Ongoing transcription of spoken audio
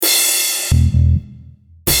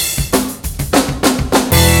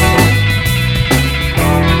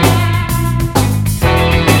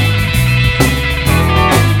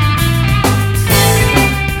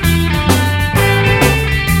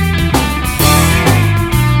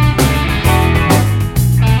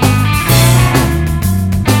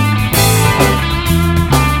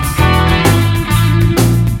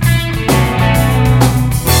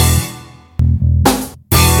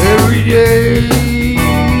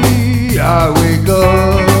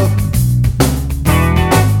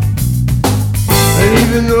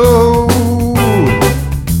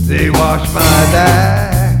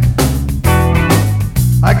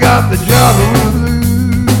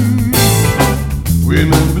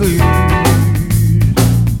rhythm and blues.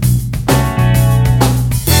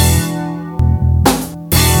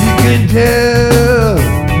 You can tell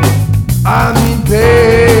I'm in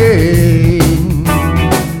pain.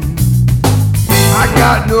 I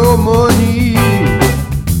got no money,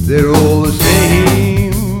 they're all the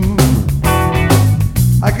same.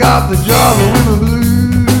 I got the job of rhythm and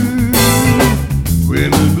blues,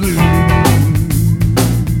 rhythm and blues.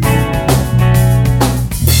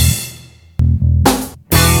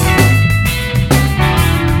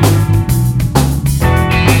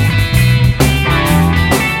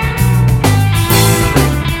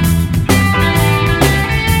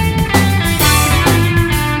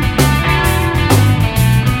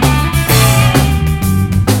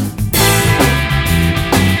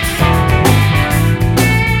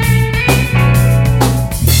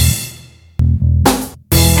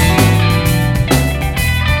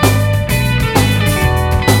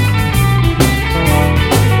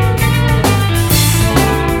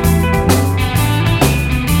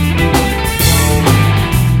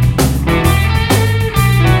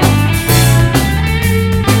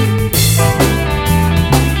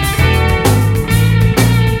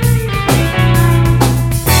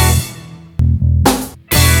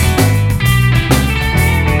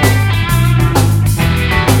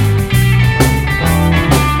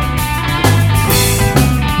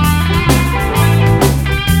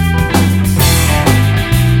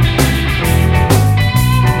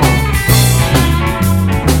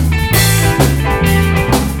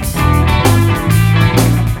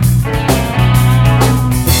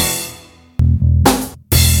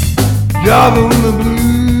 Job on the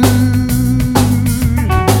blues,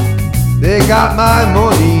 they got my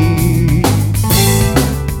money.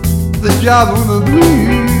 The job on the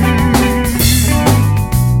blues.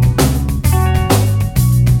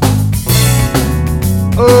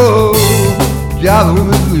 Oh, job on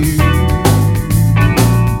the blues.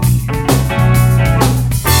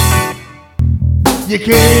 You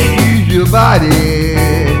can't use your body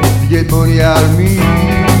to get money out of me.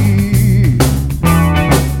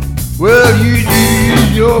 Well, you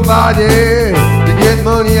use your body to get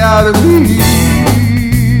money out of me.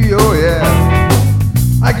 Oh yeah,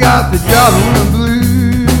 I got the job on the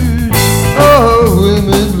blues. Oh,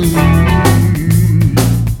 rhythm and blues.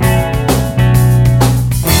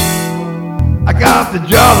 I got the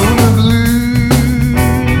job on the blues.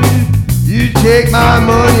 You take my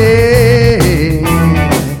money.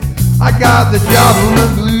 I got the job on the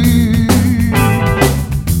blues.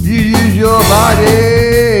 You use your body.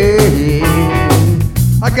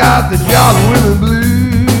 I got the job with the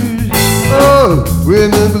blues. Oh,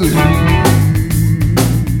 with the blues.